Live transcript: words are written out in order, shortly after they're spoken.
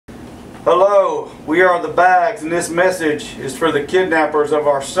Hello, we are the Bags, and this message is for the kidnappers of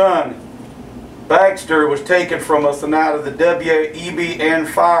our son. Bagster was taken from us and out of the WEBN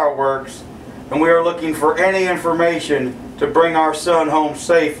fireworks, and we are looking for any information to bring our son home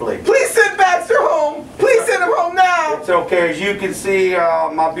safely. Please send Bagster home! Please send him home now! It's okay. As you can see,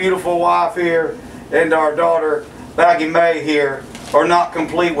 my beautiful wife here and our daughter, Baggy May here, are not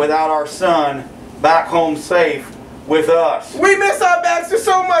complete without our son back home safe with us. We miss our Bagster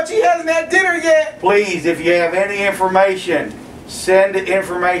so much, he hasn't had dinner yet! Please, if you have any information, send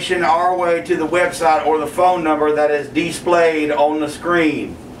information our way to the website or the phone number that is displayed on the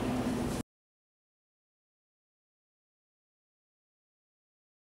screen.